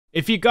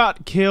If you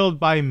got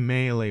killed by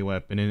melee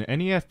weapon in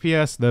any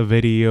FPS, the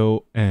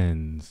video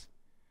ends.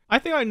 I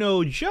think I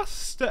know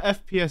just the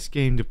FPS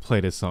game to play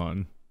this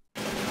on.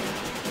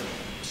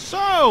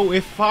 So,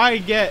 if I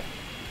get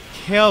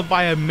killed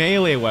by a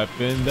melee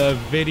weapon, the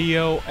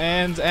video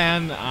ends,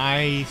 and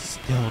I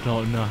still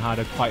don't know how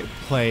to quite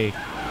play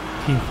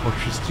Team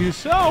Fortress 2,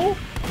 so...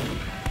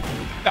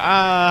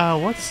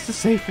 what's the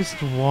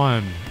safest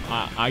one?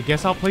 I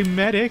guess I'll play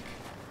Medic.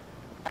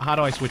 How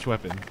do I switch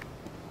weapon?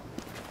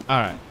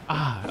 Alright.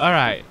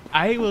 Alright.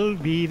 I will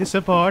be the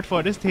support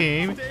for this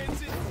team.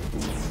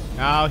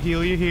 I'll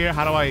heal you here.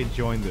 How do I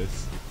join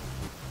this?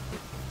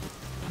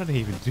 How do they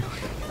even do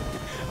it?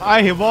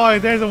 Hey boy,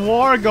 there's a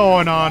war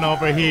going on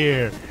over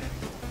here.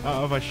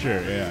 Oh, but sure,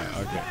 yeah,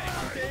 okay.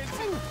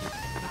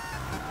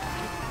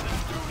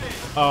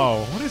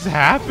 Oh, what is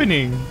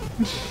happening?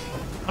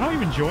 I don't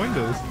even join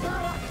this.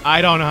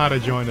 I don't know how to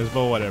join this,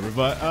 but whatever.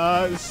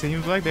 But it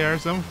seems like there are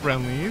some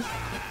friendlies.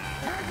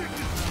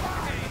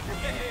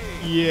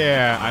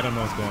 Yeah, I don't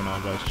know what's going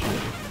on, but sure.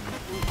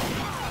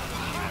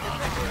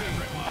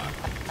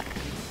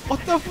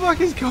 What the fuck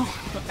is going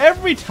on?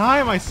 Every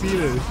time I see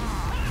this.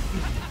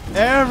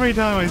 Every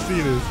time I see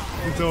this,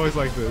 it's always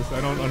like this. I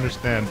don't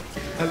understand.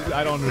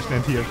 I don't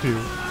understand TF2.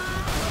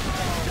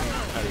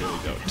 I really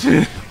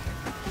don't.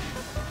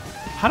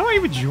 How do I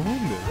even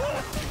join this?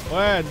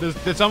 What?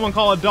 Did someone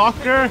call a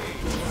doctor?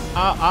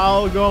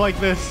 I'll go like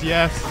this.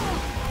 Yes.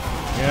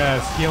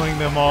 Yes, healing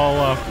them all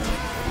up.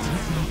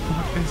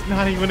 There's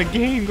not even a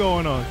game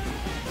going on.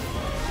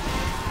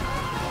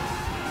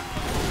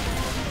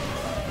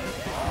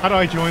 How do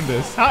I join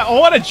this? I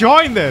want to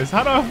join this.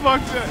 How do I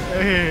fuck?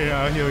 Hey,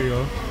 I'll heal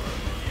you.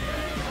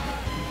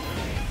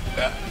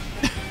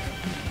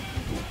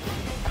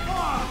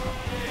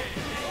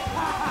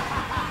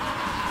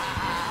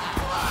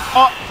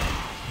 Oh,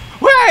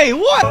 wait,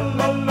 what?